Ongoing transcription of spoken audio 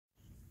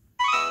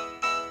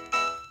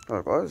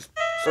Hello guys,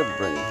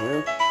 Severin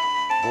here.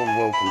 Well,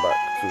 welcome back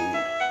to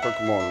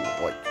Pokemon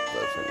White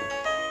version.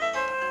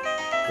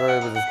 Today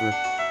we're just going to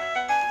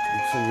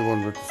continue on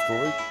with the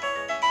story.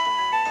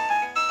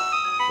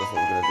 That's what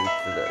we're going to do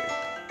today.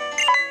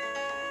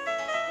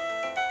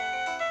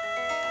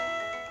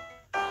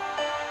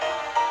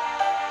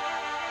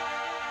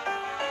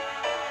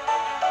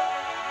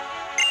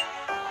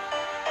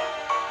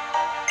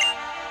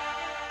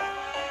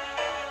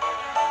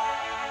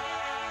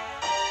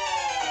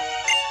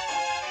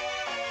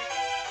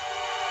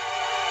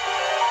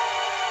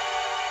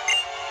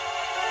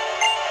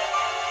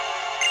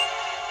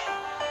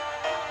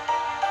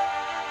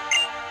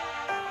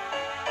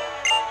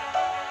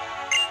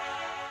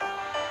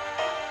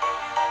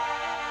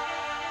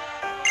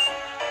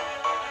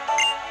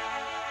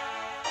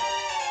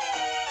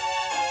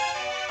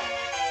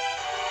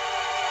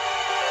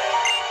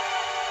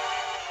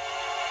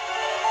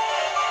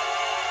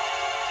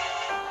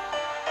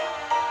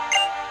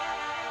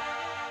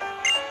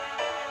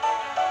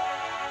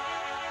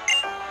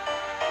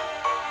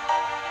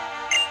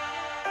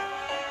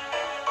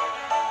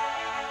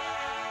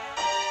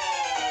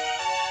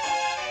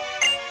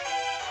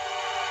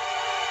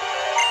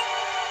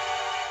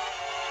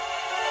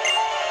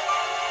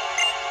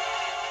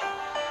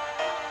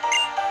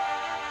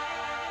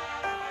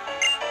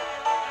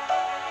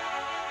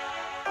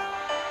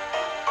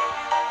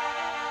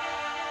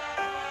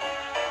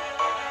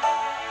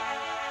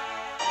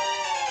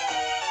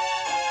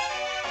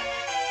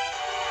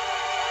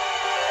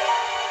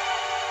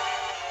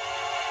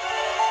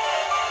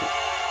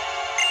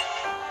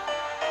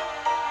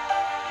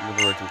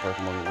 Liberating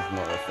Pokemon was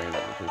not a thing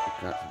that the people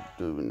can actually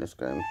do in this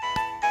game.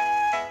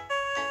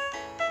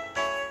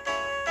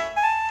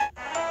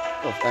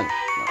 Oh, it's N. No.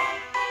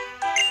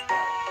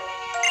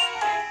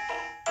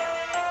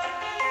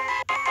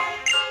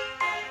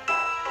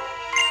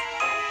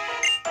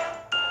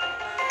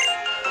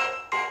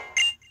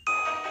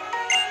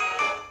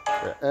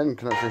 Yeah, N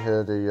can actually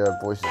hear the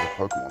voices of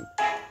Pokemon,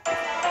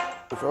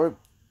 which I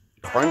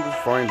kind of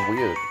find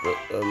weird, but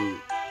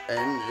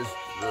N is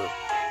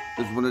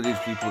one of these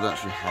people that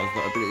actually has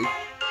that ability.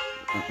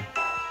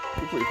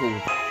 It's pretty cool.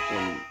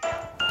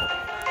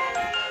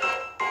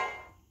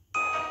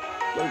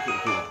 Very pretty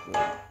cool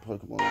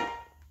Pokemon.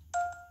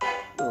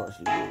 They're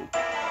actually really.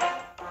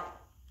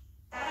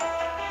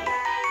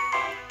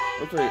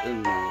 I'll tell you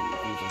in the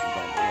comment section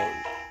down below.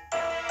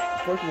 The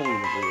Pokemon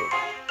reveal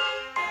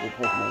what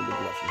Pokemon did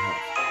you actually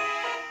have.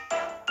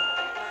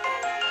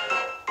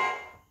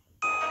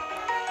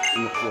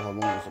 I'm not sure how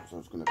long this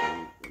episode's going to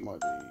be. It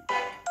might be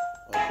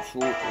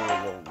short or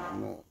long.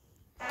 I'm not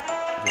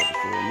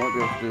sure. I might be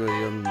able to do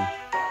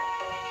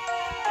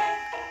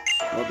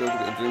might be able to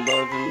get a gym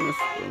bag in this,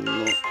 but I'm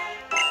not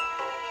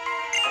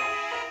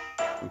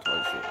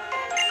entirely sure.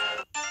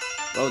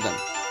 Well then,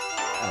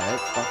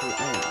 let's battle in.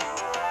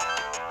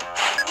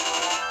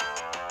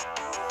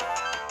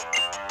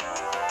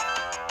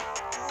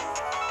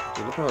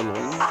 So look how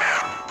long.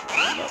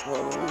 That's how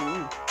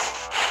long.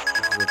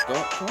 This is a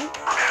dark type.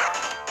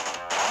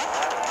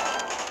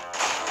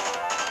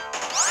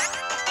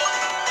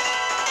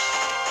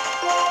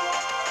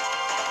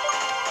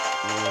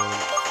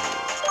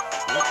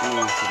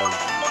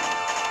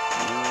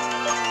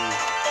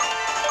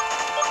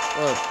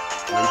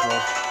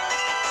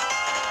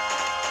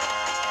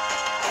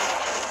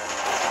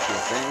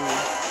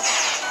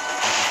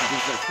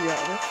 Out of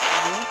this,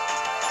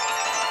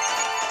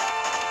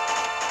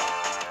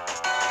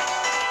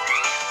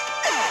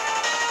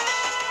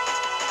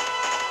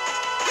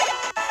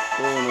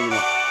 oh, no, no.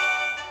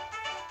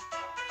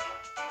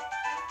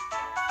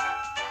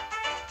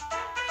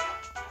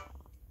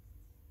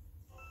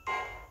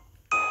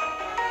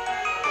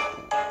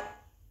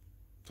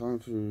 Time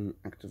to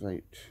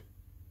activate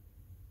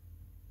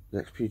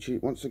the XP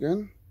cheat once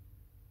again.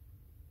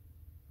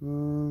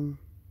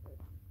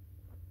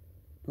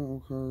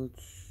 Battle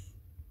codes.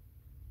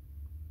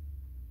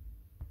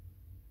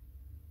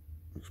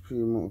 XP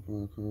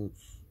multiplier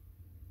codes.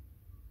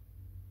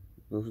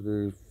 Go for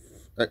the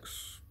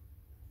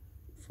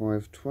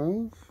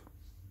X512.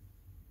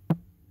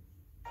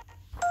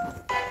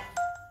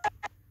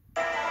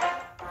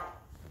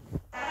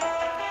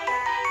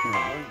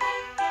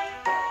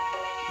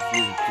 Just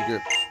needed to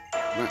get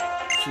that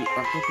cheat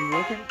back up and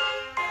working.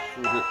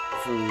 So we'll get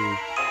some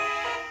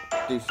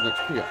decent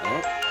XP out of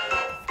that.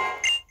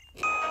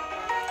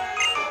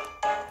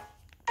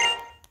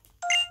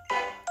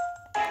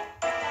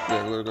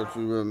 Yeah, we're going to go to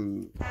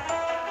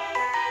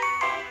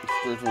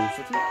straight on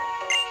city.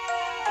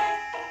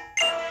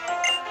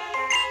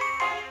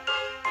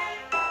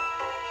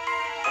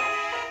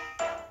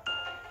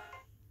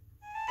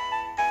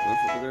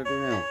 That's what we're going to do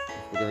now.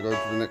 We're going to go to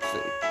the next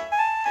city.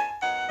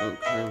 Don't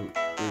care, we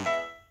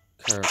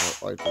care about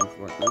items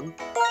right now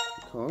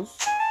because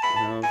we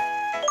have that.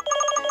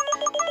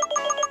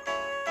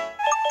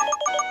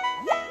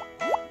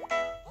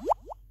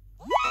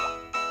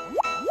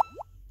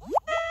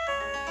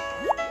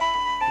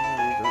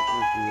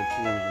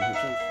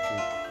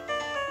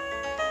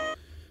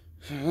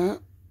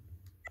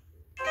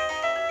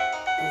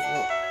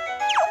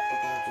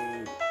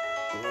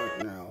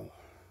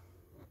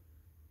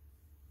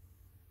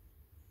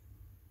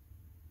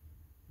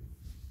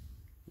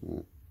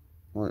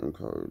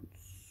 codes.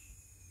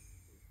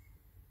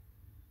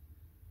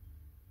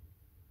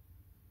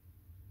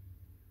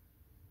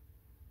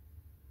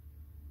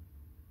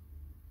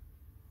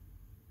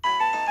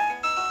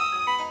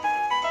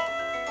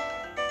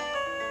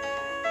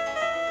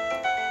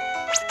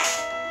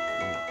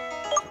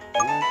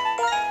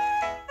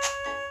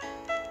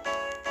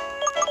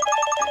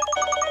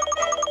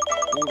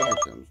 All the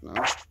HMs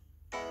now.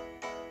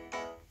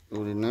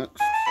 All the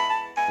next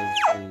is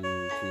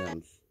the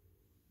TMs.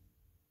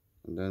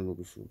 And then we'll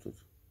be sorted.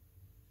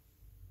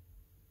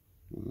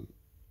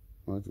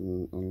 Right,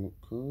 we'll unlock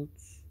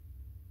codes.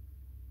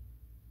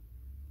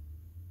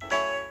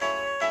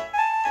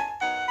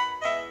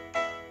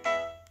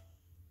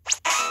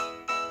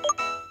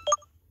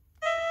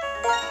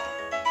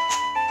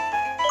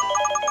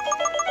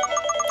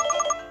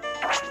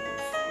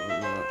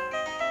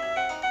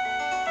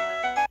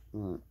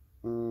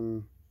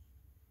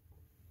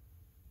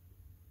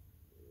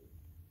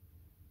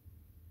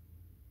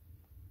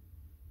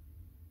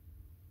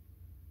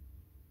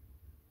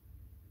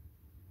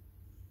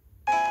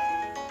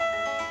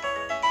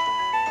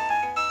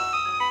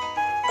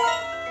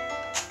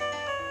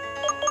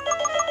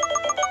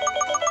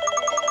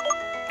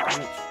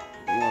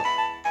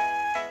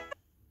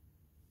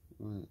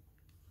 Right,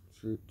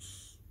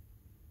 shoots.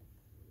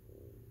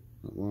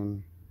 That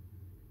one.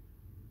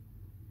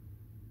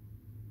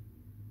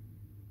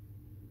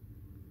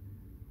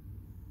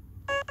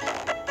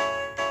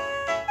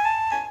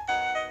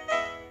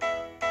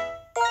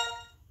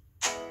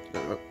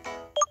 There we go.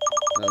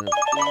 Now we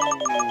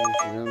have all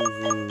TMs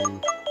and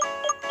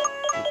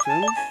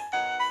HMs.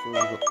 So we've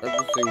got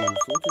everything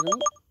sorted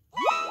out.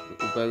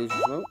 Little berries as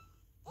well.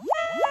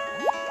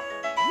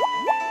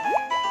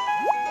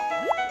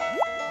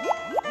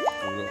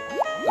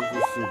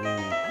 Every single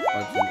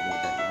item in the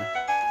game now,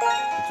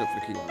 except for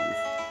the key items.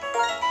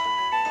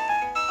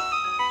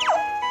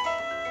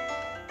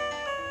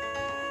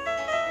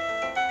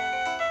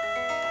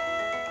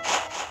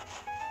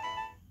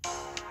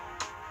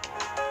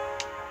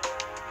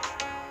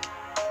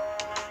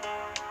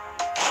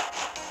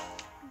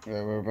 Yeah,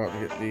 we're about to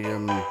get the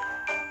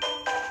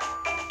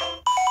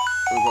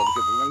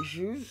race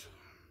shoes.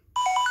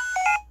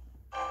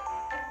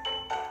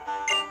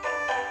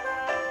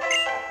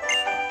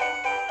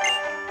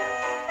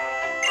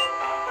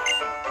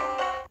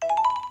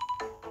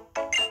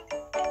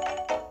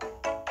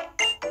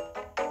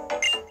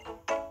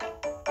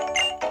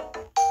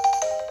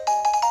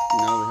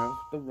 Now we have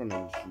the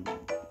running shoes.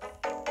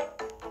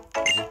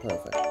 This is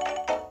perfect.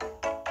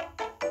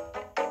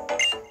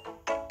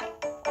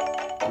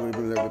 It would have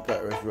been a little bit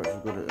better if we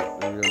actually got it at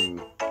the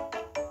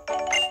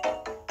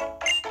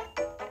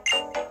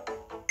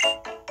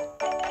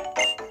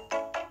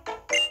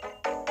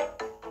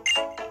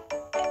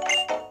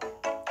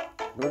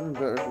It would have been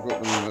better if we got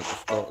them at the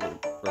start of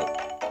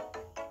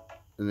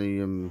in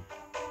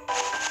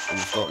the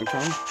starting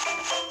time.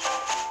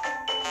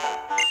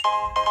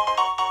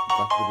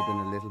 That would have been a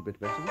little bit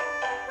better.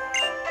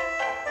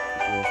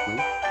 If you ask me.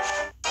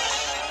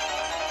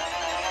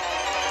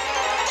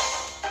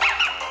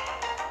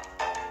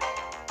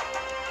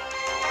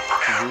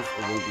 This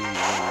won't be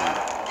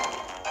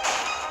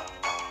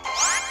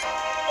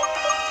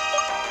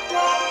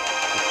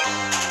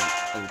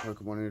any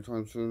Pokemon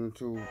anytime soon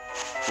until we'll be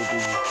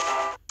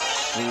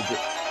a little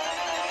bit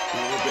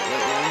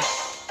later on.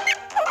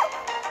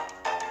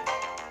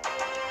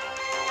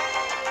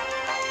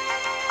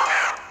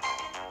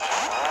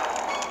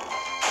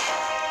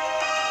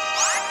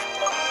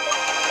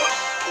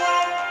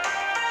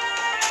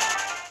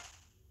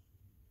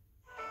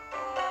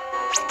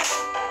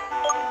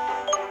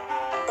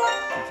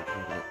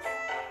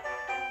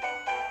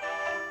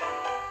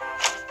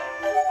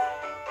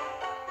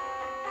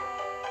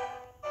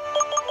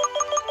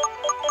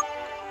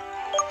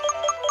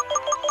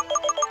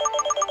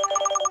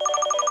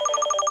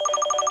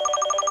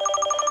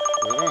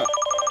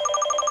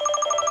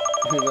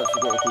 We've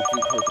actually got a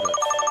complete Pokedex.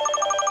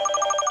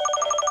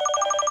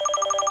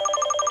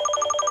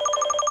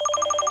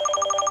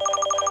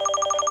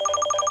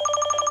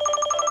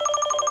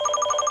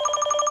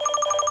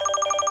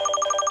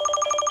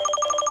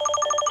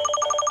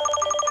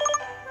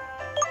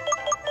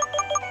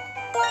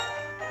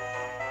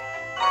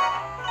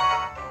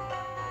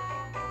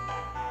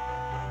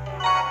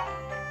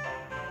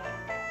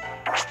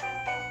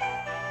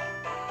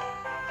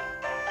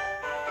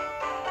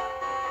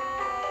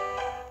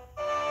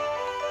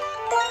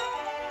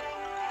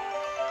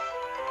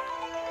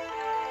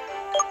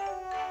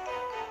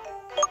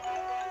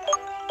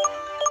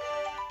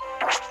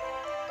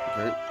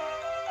 Okay,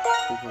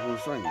 people are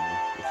saying now,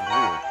 which is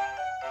weird.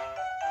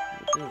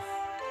 Look at this.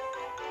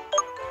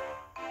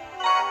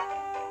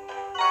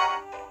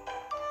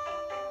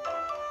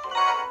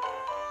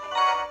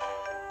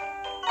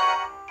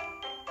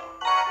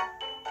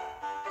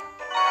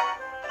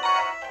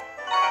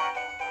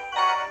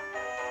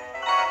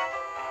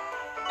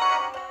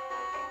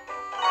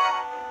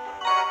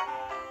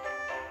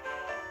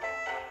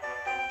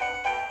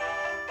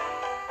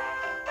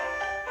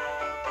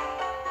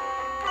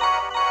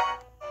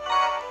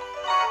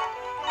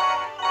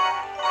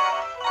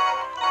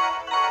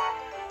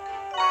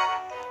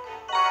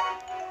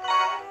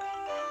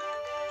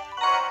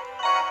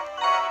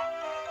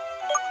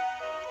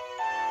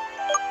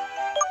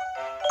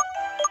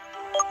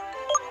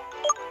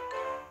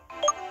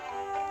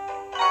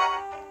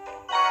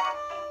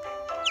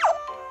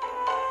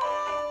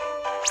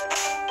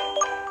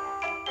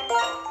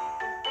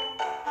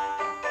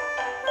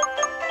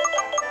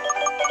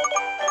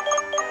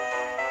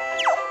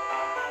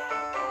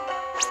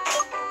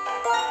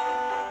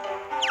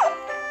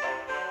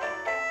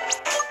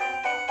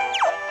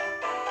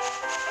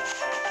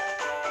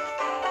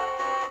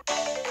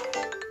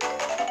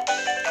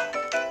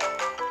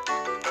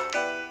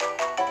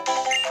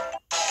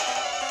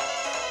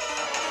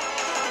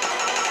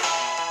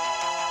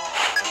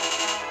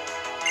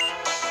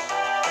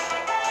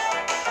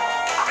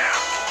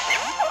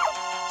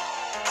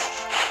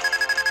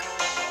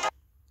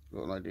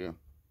 idea.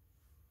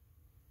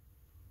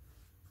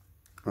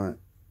 Right.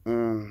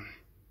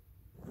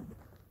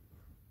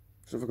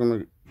 So if I can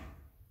make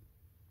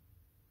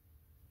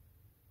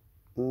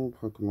all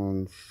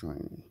Pokemon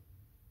shiny.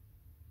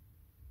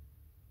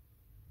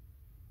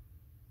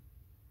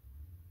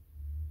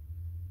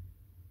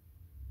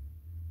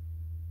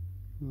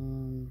 I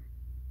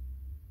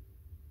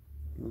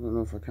don't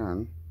know if I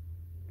can.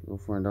 We'll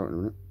find out in a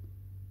minute.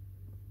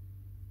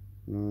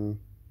 No.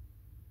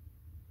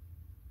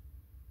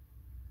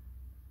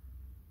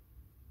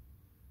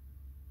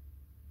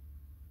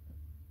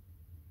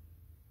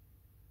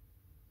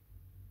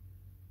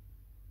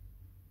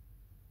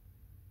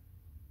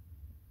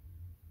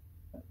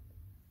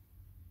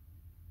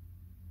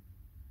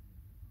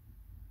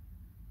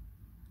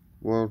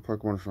 Wild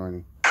Pokemon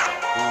shiny. Oh,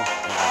 that's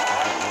what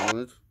I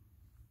wanted.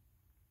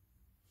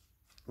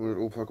 I wanted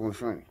all Pokemon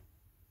shiny.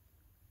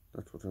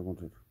 That's what I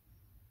wanted.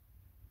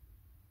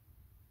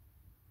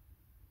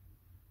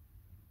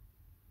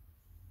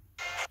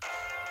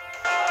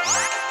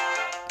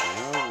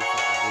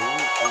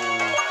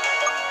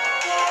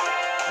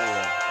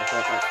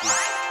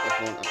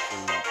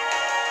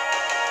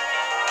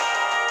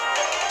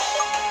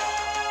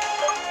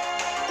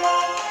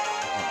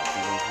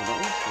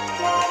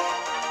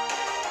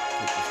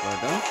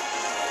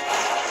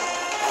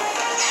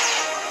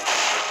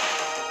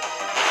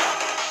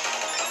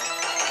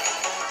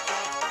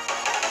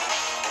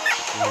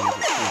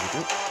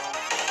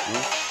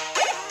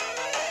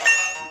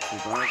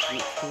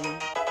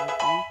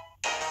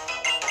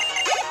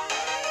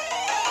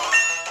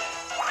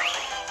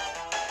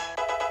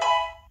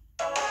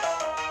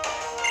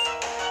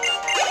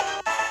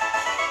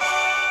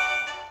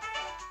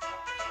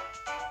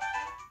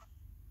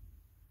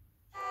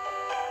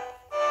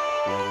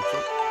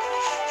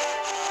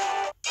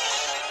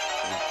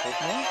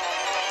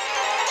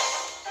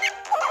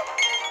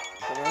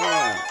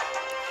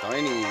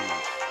 Shiny.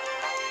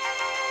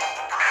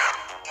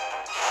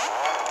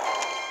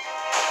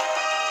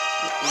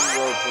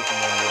 Wild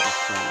Pokemon will be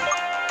shiny.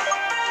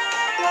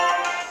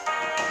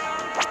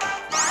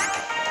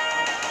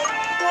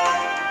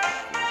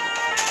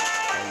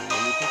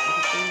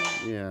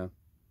 Yeah.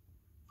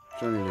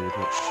 Shiny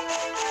Lilliput.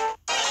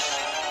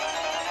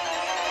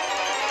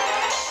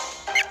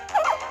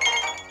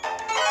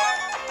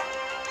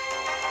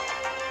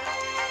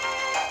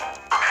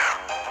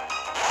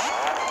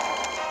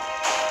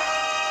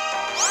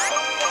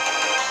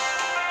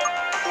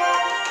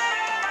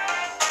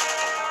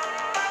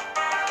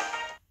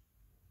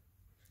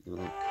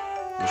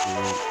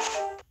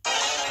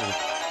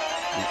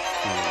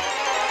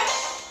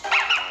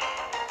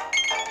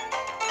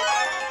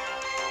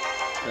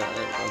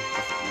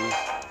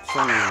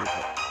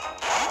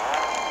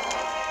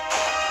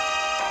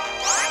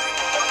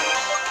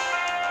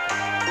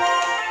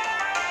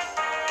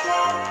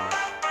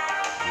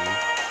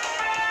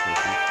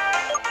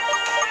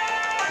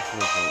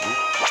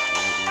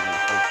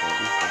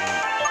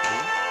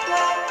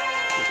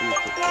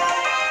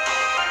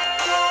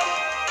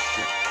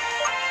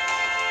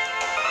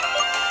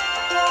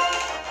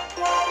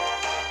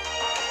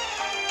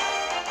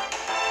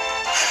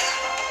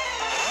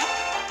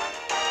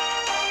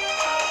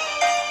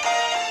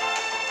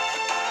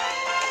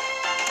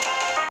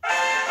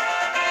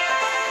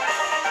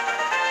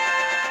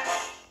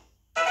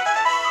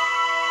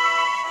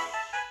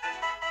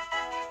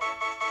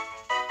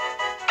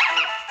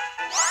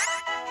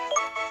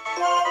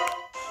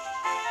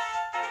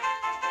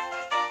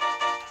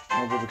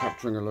 We'll be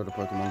capturing a load of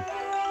Pokemon.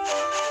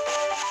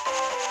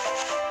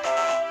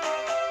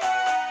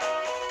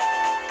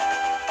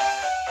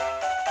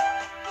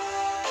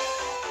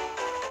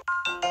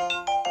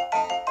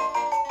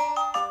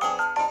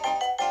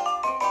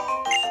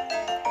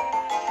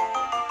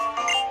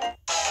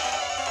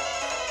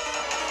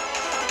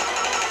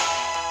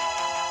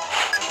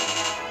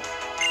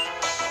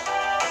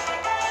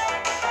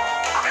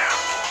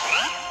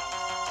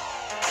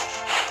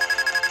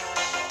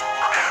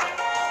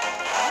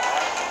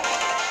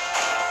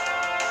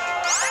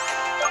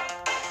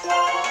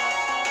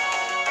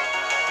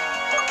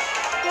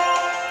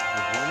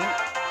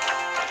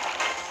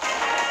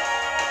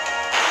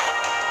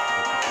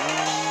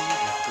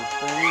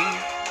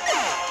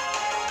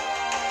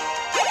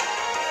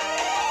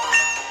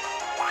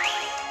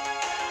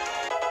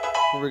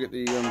 Probably get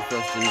the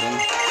first gym done.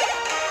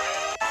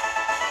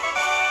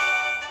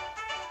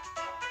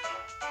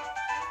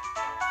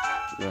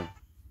 Yeah,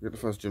 get the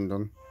first gym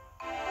done.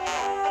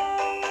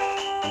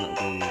 And that'll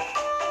be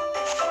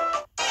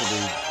probably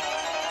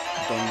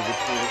done with the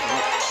of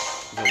that.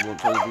 That won't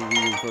totally be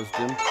reading the first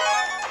gym.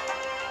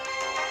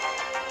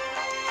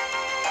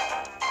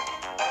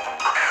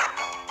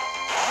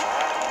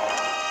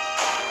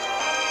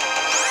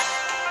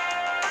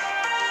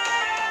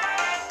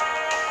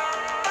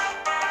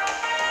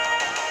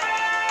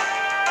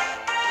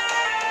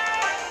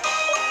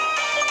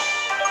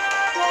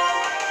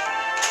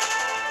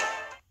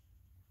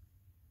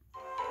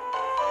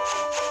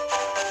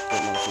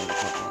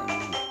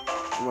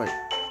 Wait.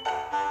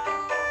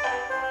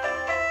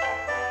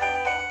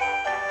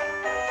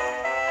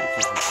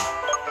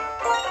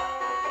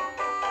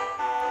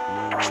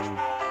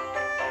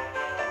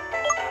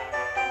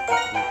 I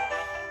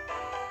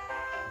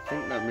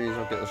think that means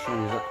I'll get a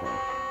shiny Zekrom.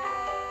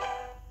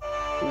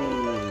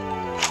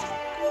 Ooh,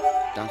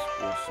 that's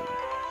awesome.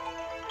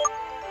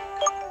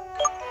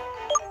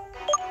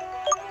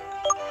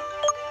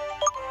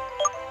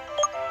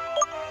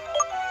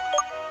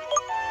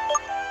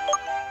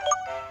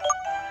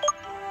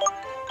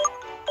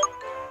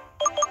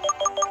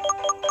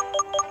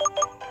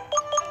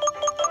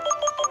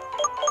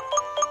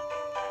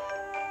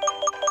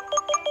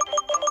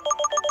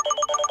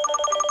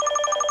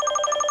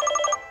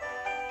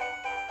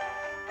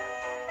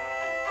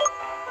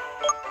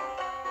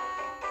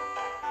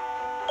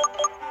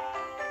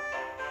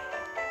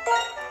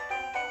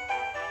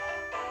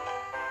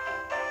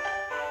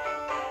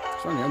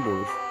 Shiny Ember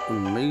was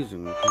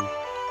amazing looking.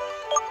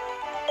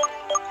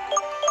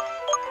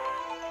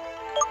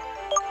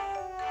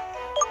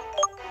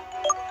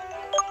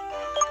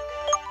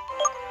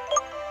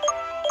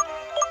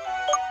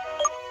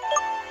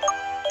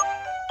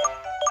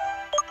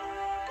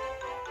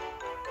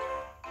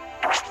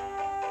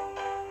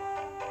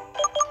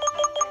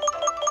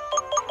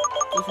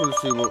 Just want to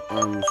see what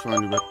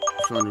shiny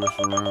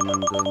wrestling around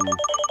and what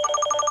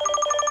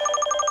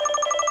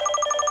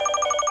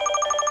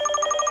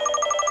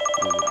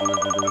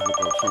legendaries look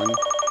like shiny.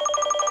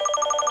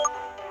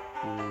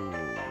 Ooh.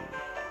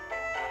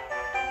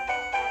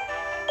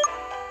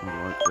 I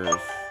like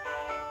this.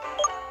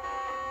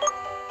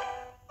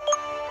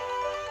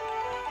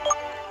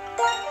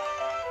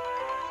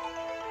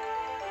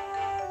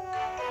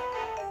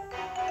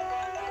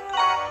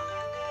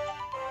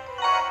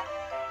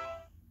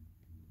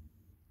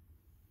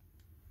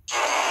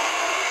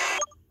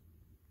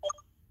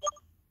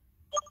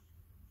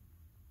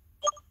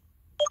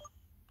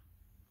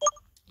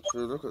 So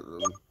look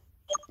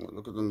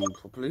at them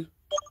properly.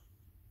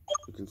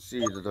 You can see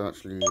that they're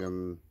actually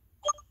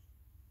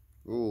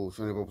oh,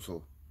 shiny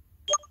Bulbasaur.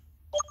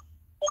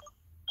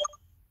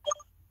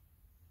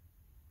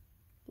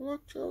 Black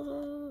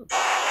Chowder.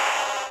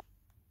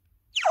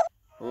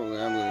 What I'm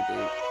gonna do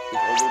is I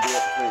will be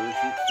upgrading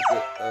sheets to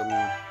get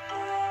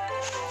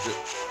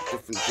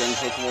different gen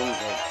Pokemon,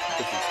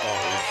 different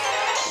starters.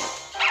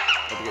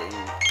 I'll be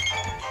getting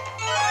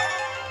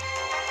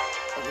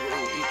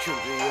each of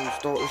the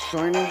starters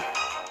shiny.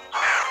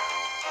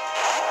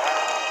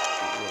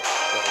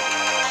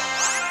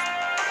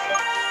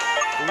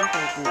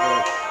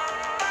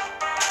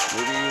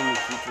 Maybe in the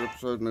future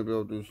episode, maybe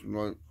I'll do some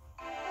more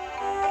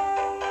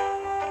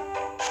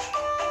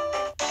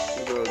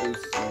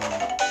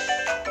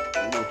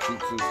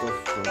cheats and stuff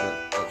so that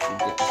actually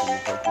get some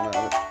more Pokemon out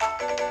of it.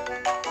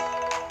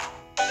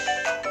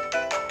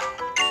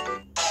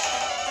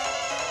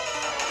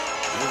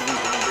 This isn't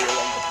going to be a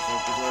long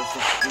episode because I have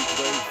stuff to do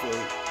today, so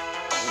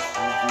let's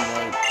do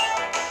like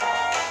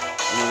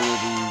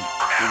maybe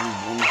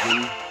one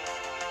gym.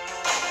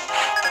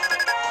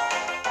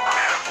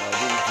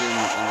 Do the gym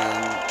and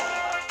then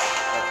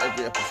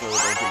every episode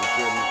I'll do the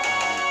gym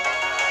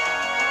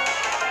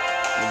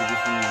and maybe do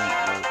some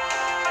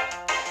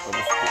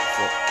other stuff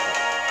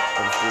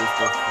and maybe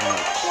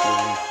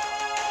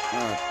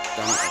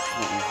damn it, I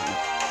can't even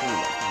turn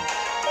that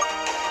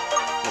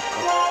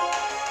down.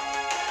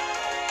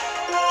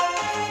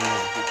 This is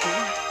another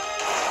picture.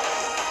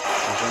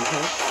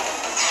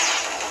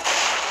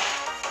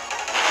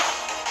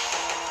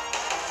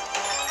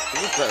 It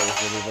looks better if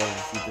there was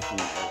a few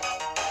different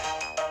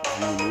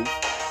new moves,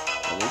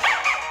 at least.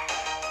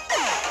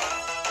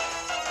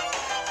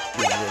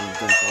 This is only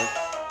 25.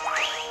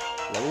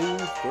 Level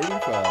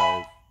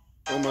 35.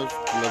 Almost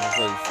level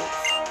 36.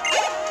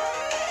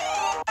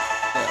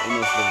 Yeah,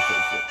 almost level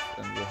 36.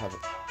 And we'll have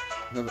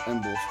an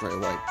Ember straight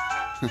away.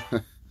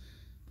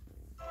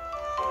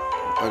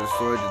 I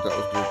decided that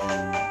was going to be...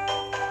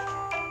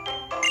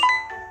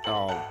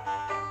 Oh.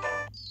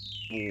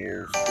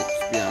 Balls. It's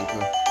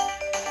Bianca.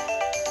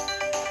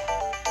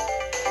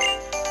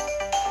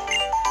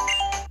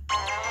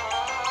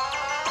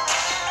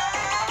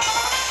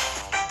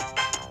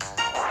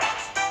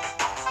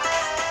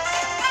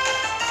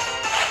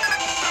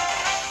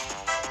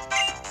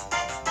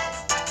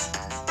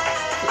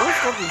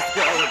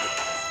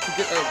 To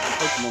get out the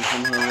Pokemon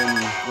from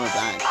her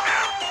bag.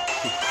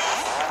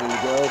 Silly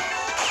girl.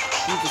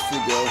 She's a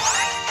silly girl.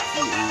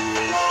 She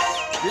is.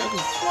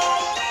 Bianca's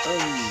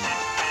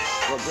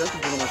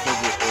Bianca's one of my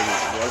favourite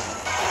rivals.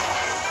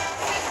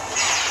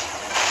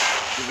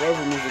 The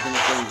rival music in the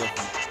games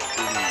often the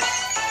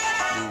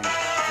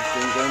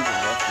game games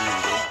are often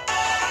really good.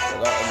 But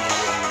that and the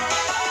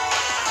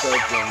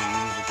third gen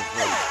music is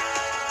great.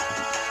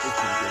 It's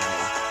pretty good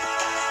here.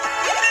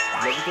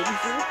 Level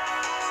 34?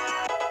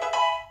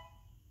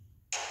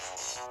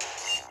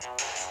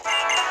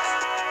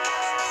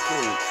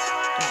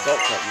 Dark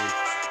type move.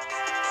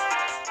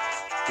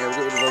 Yeah,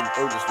 we'll get rid of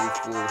Oldest Leaf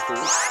for the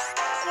fall.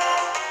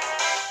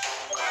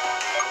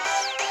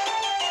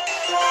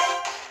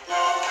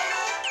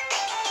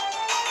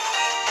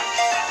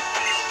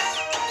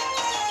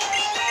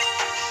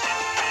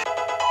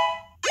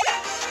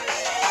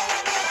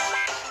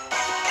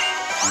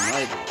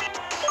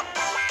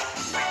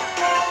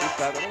 Keep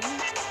that on.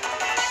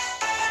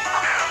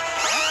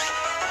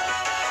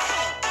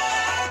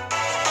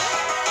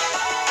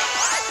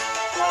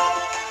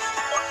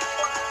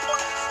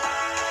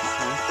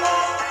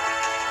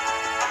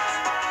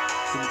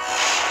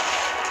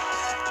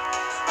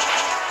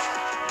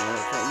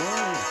 like, no,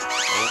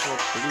 that's not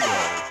pretty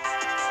well.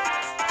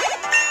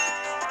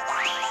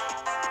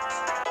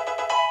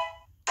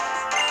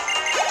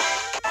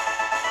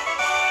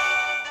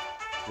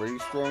 Pretty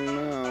strong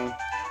now.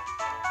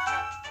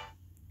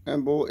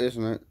 Ember,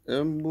 isn't it?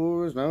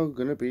 Ember is now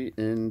gonna be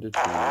in the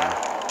team.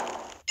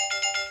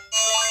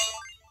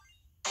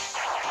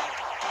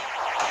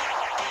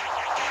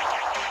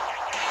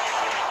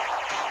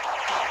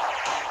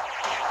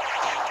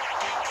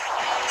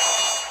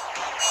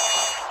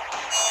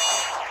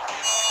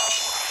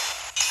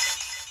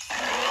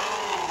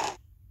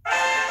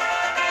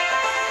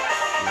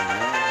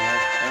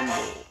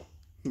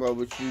 Well,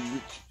 which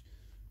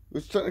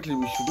technically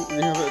we shouldn't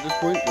really have it at this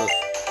point, but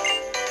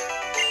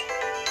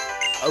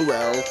oh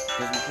well,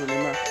 doesn't really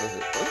matter, does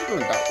it? Why is it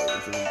going that way? We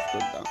should have just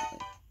gone that way.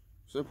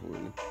 Simple,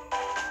 really.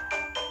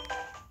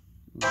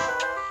 The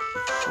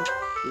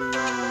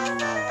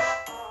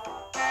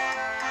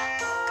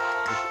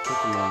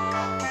Pokemon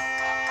lab.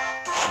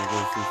 I'll go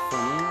see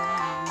someone.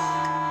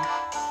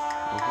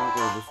 I can't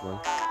go this way.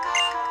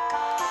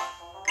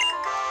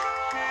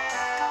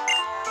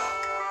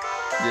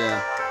 Yeah.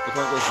 I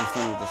can't go through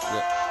funnel just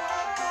yet.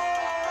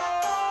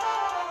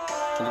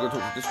 I'm gonna go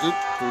talk to this dude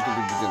so we can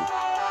do the gym.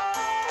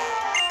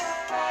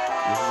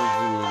 This is the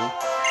gym leader.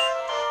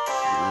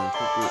 Yeah,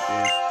 probably it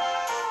is.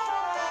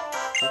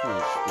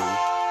 Pokemon school.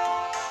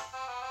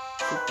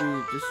 Could be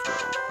this way.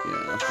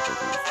 Yeah, that's the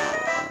Pokemon school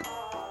right there.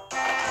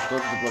 Let's go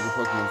to the bloody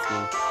Pokemon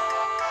school.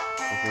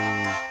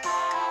 Fucking...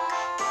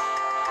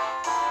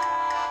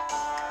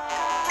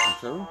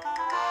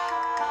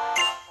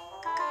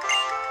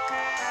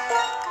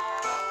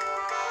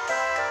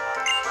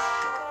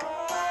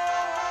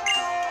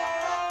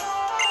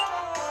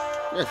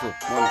 Yeah, sure.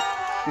 Why not?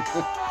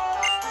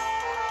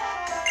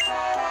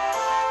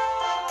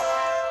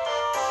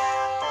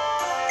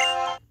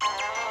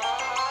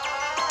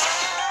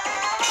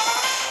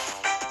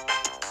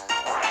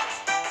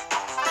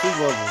 Two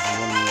rivals in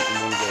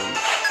one game.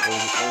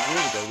 Over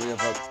we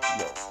have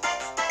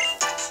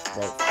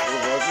about 4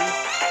 rivals.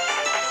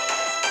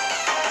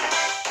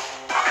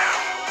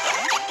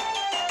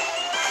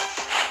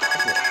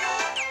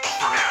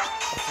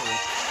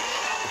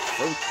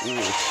 So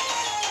cool.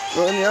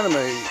 Well, in the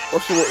anime,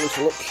 Ocelot looks a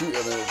lot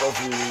cuter than it does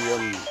in the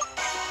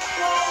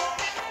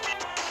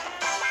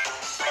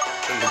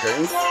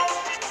games.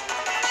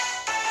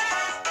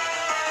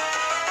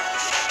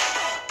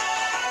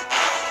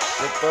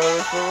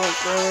 Goodbye for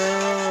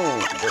now.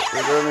 But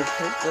we're going to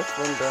take this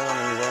one down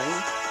anyway.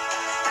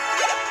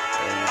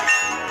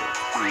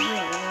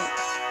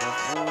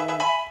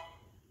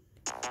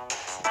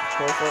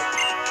 Perfect.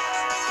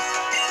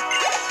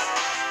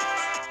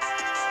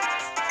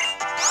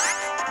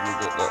 You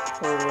get that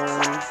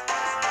color.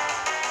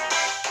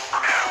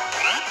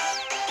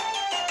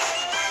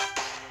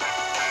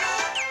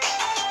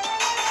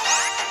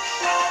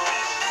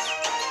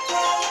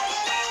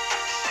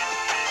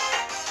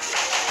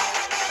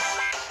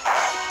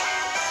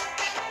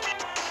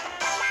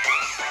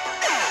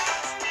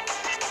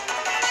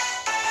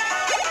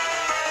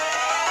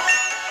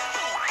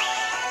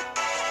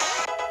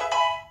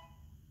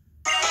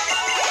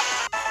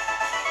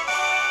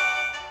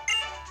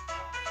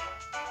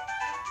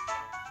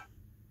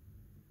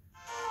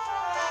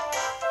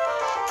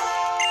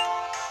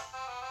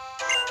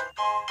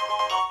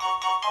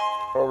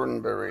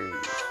 Orange berries.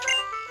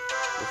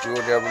 If you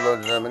already have a load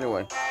of them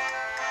anyway.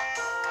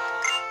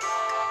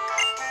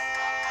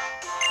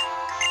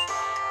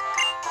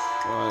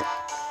 Right.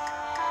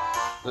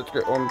 Let's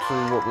get on to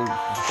what we're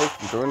supposed to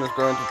be doing, is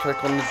going to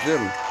take on the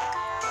gym.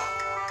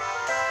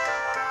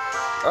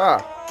 Ah!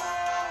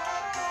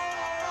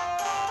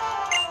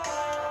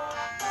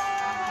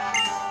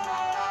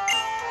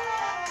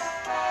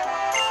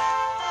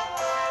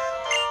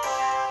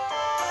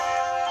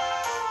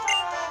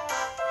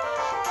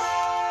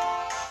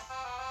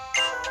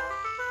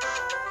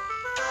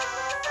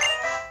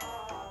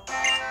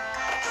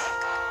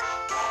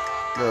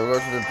 Yeah, we'll go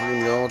to the dream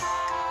yard.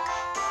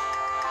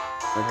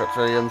 I got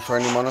a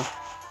shiny mana.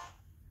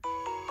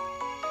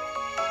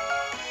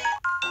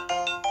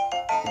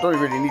 I don't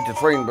really need to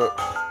train, but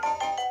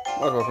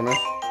might as well come in.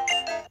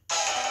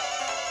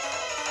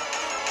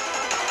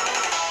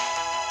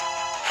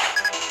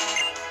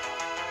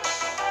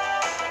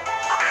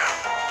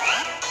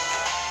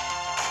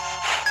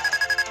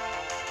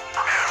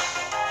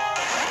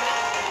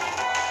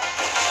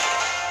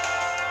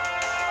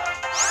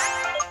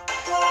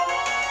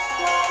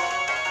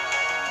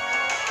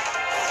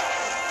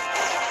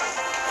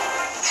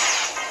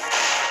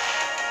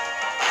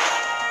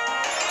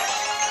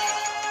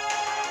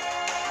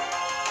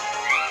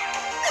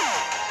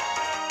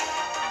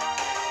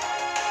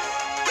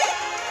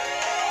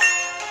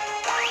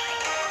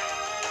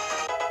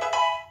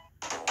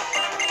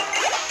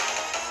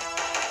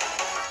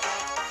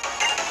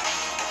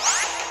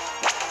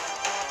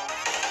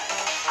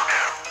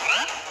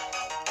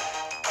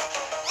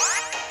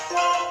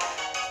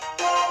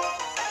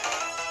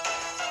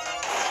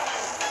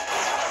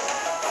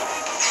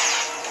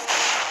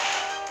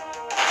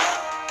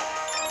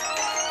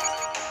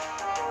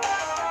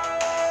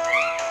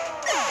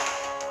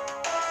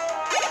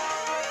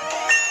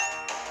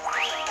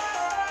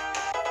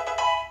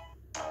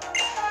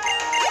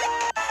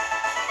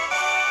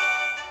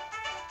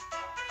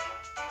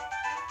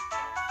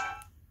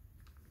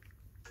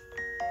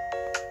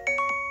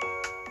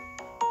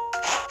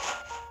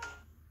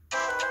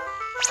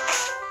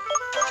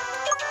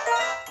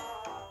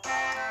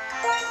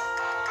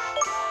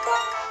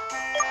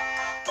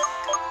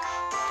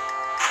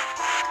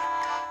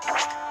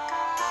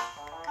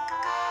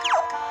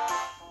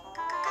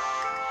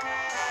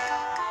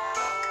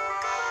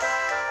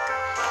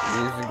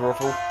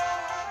 brothel.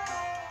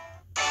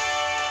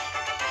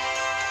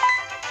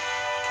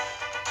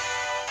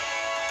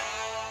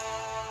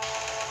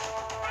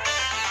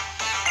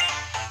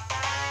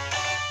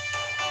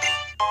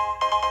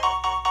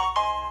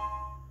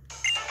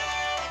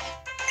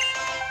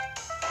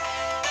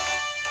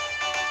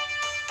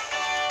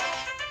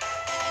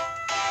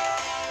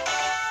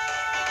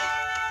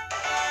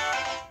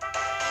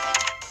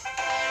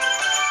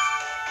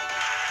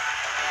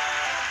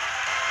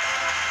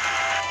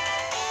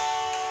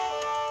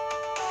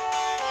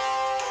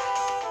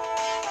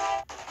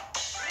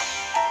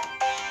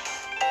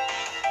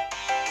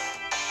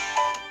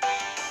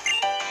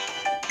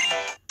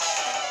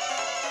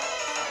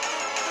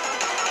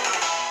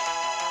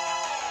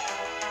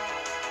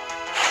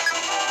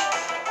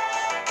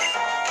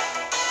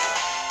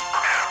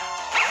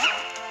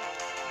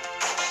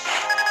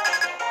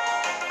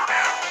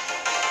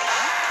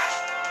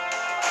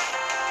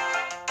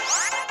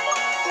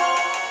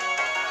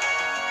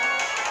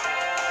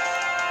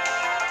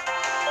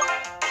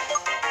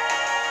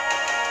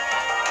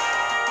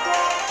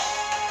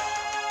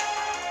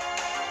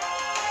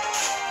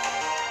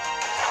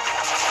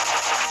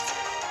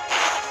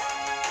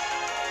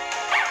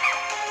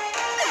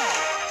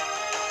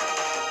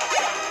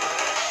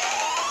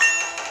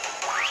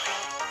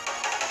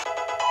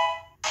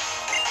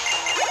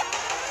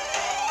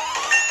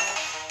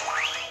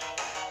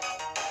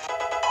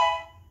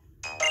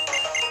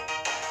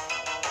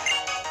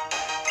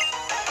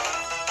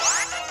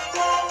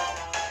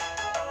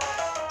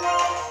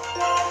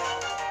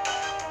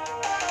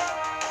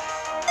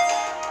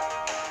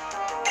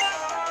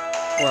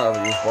 Well,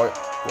 I'll use white.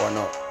 Why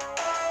not?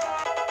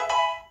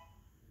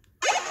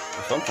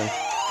 Or something.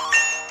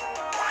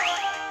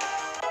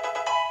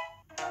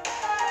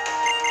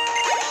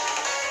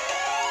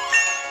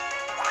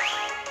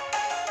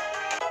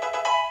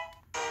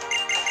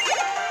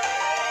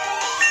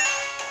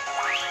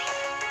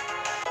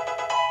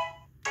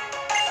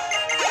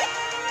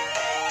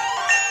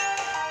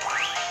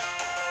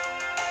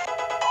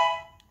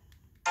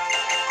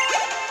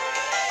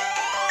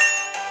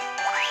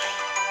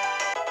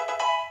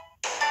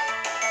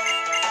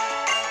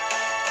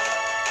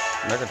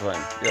 Mega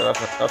Drain. Yeah,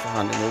 that's a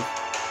handy move.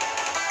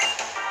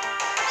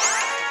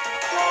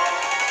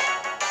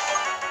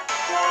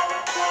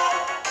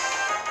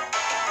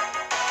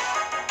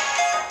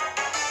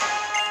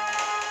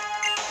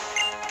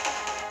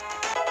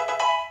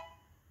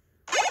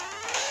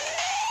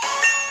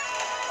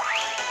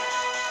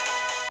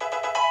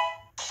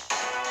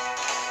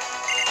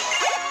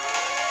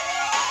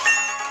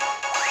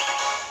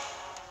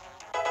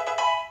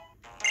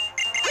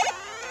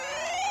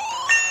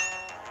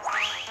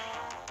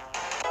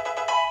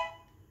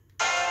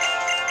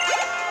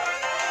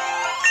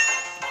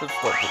 Should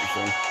start pretty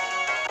soon.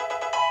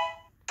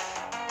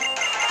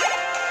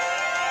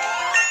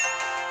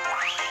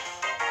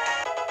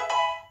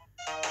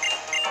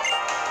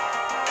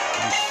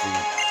 Let's see.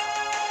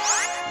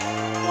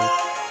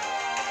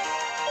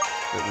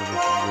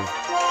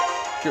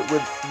 Get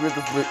rid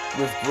of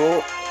withdraw.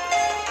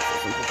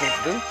 Simple thing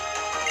to do.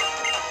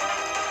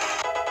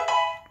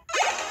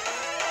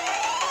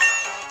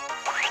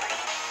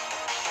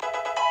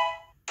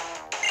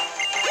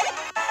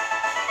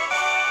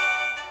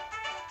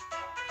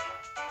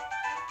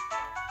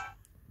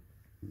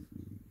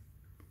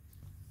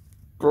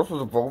 Growth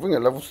was evolving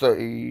at level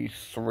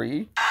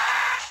 33.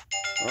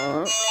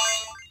 Alright.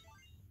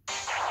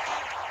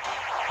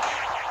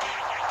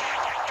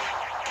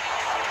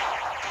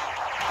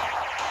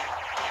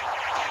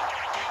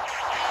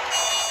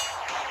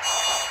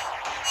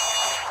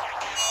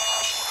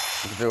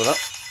 We can deal with that.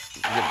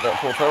 Get that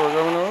poor tower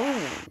going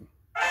on.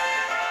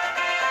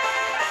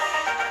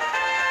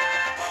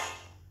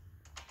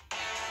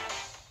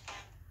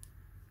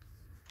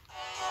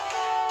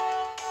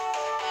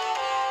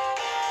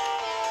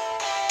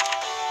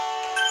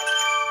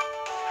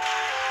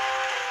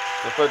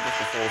 I've played this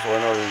before, so I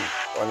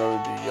know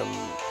the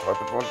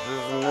type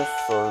advantages in this,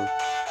 so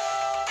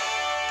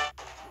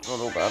it's not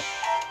all bad.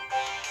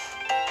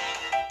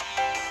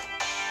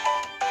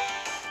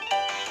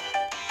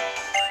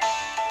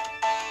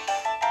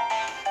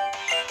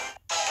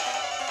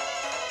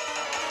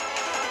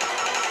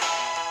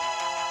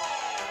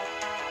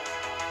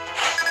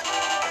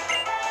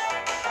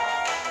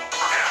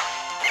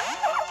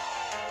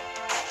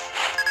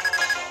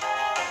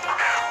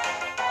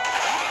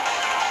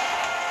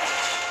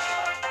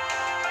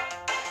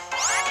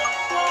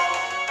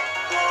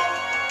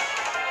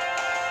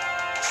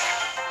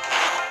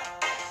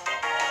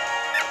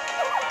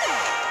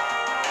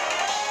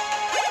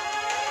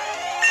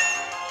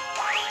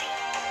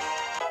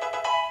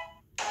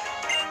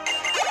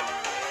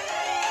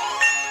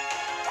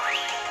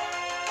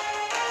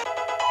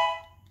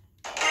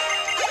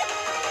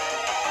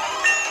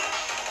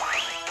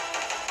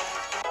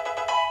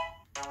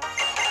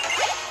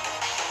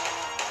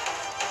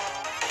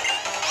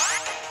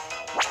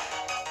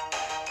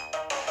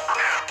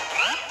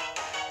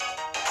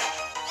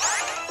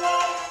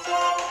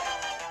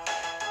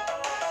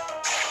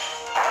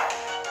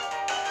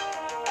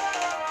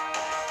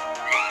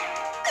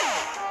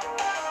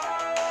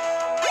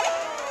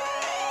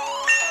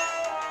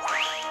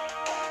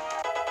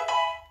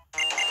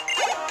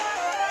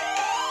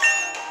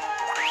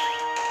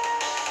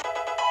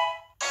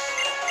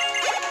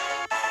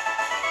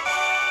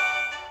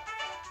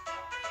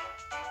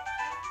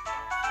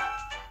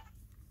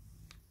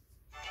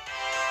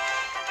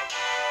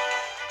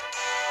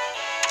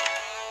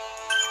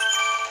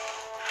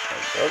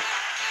 There we go.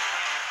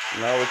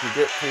 Now we can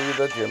get to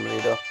the gym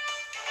leader.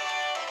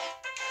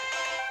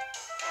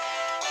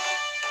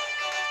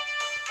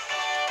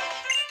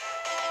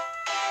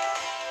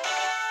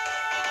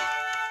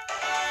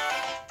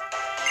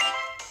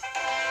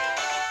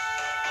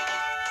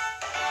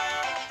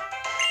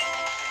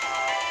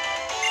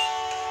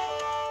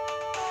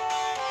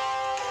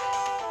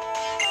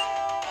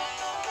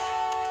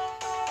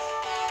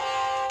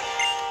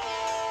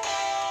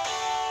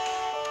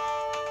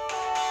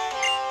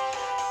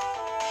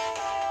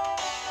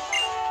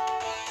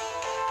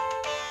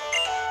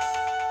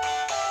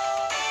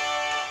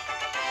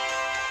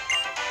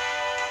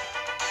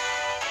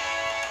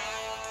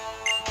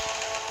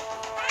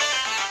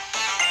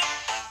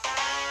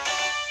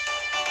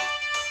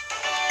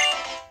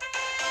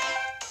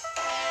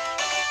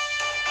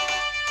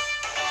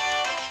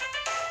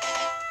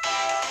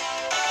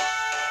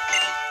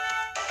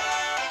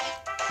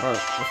 Alright,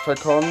 let's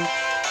take on the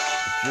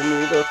gym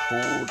leader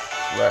called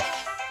Ref.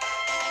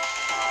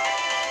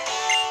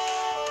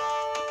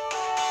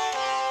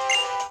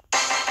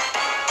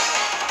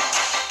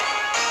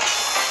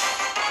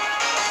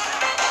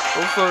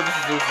 Also, this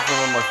is also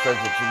some of my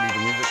favourite gym leader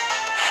music.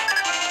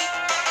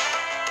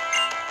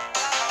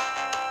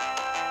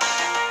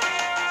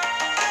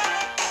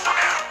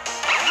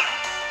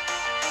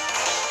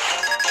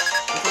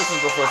 This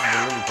is the first of the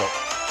Lollipop.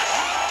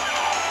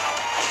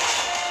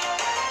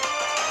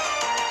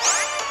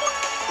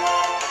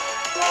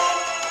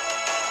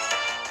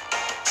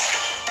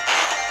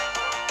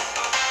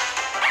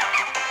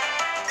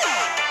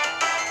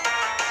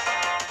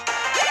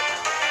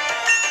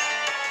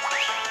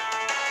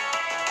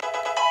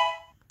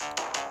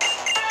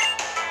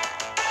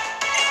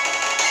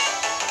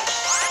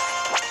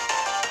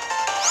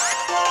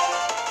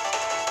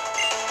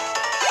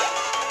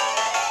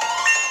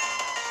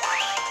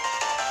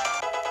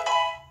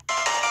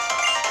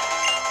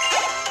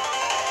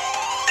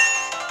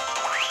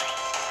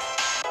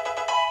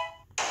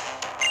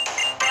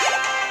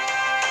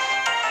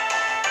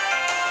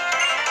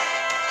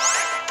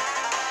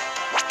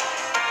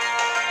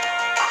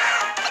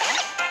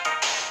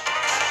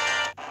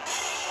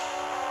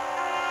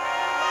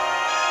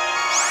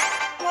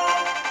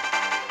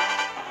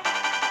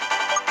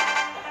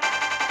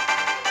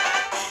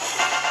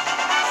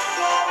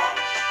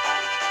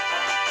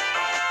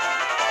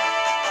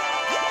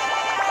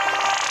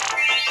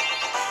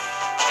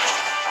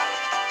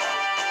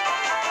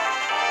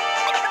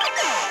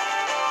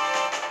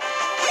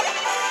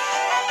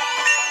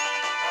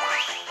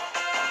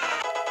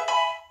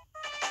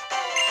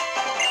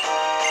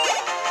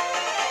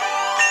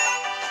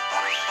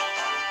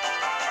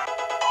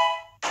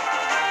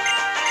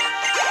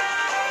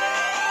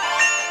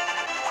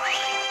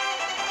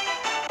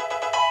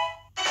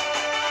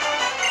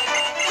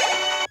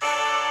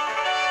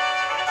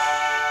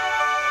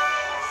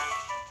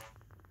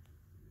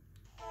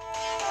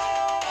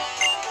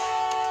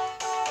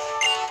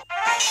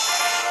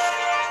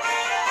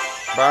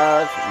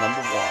 Badge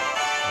number 1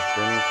 has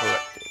been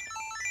collected.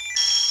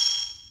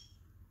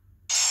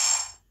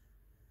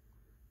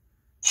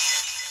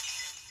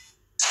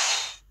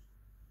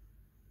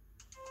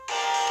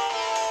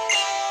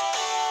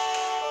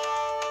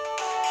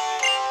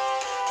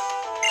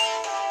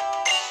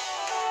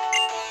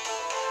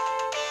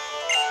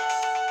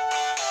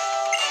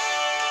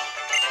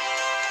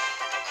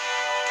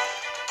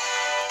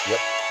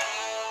 Yep.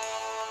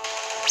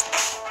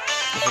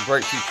 It's a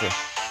great feature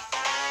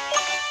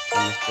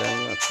in this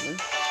game, actually.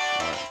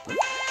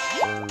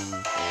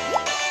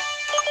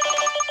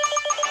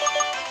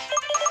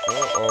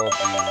 Alright,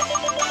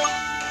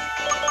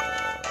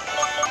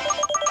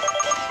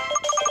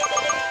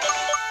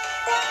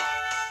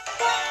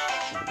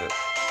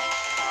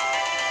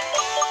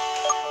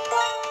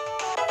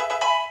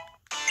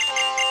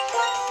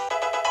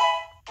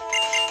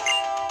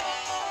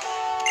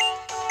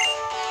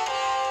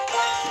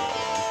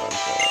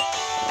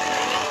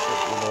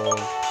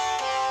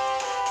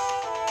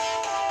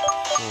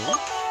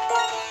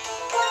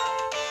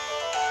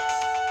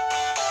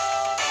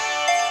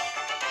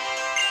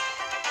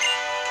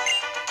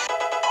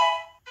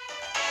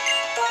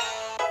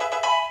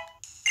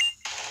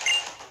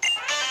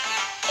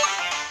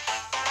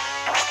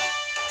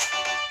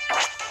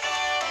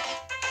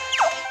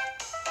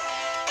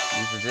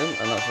 use the gym,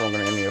 and that's where I'm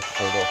going to end the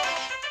episode off.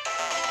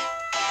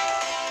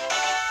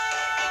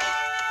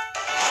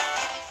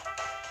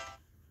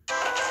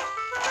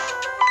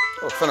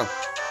 Oh, Venom.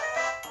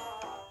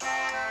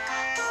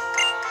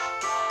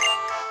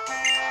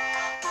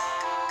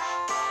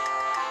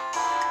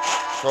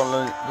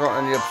 Can't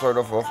end the episode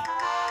off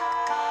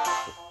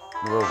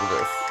with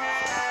this.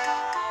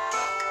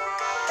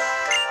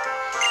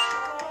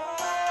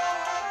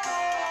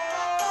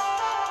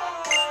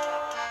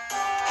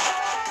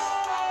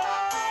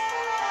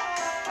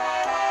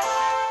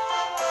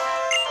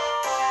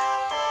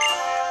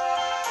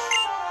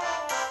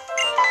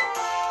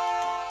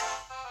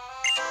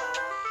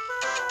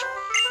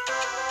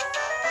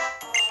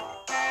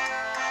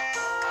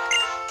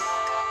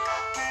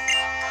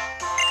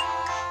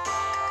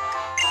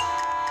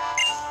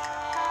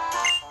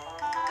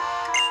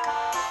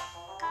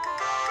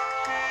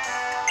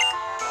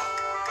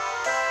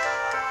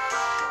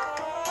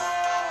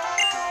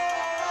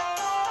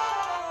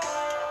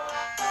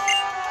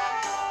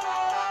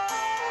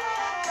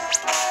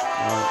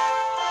 Right.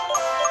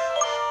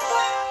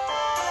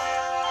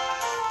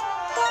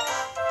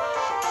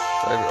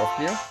 Save it off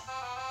here.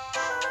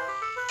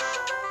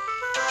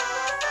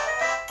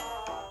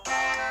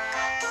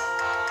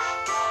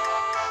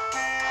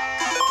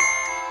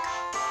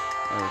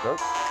 There we go.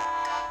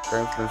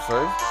 Game's been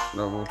saved.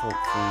 Now we'll talk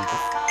from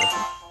this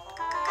session.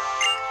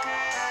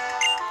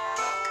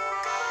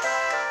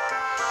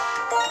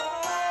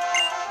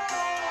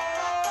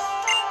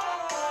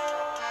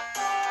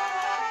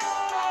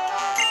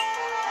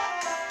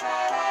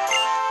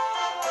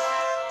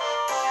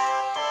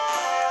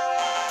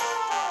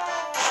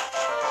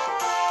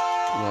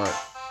 Right.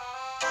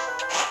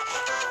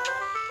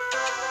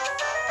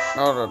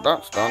 Now that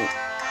that's done,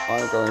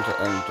 I'm going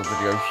to end the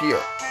video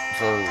here.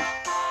 So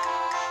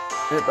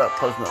hit that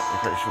post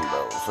notification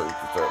bell so you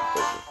can stay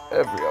updated with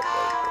every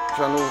upload to the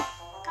channel.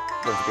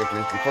 Don't forget to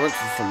leave some comments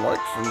and some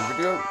likes in the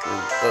video.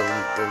 They'll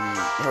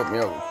help me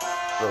out.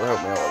 They'll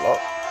help me out a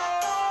lot.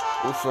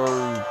 Also,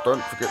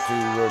 don't forget to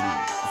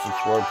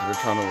subscribe to the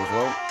channel as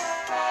well.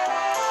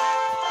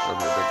 That'll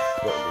be a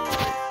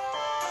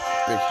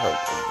big help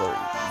and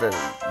very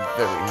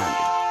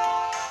handy.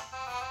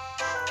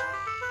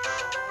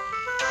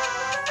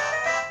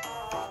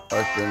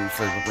 I've been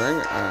Saber Bling,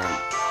 and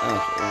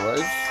as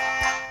always,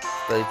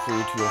 stay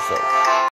true to yourself.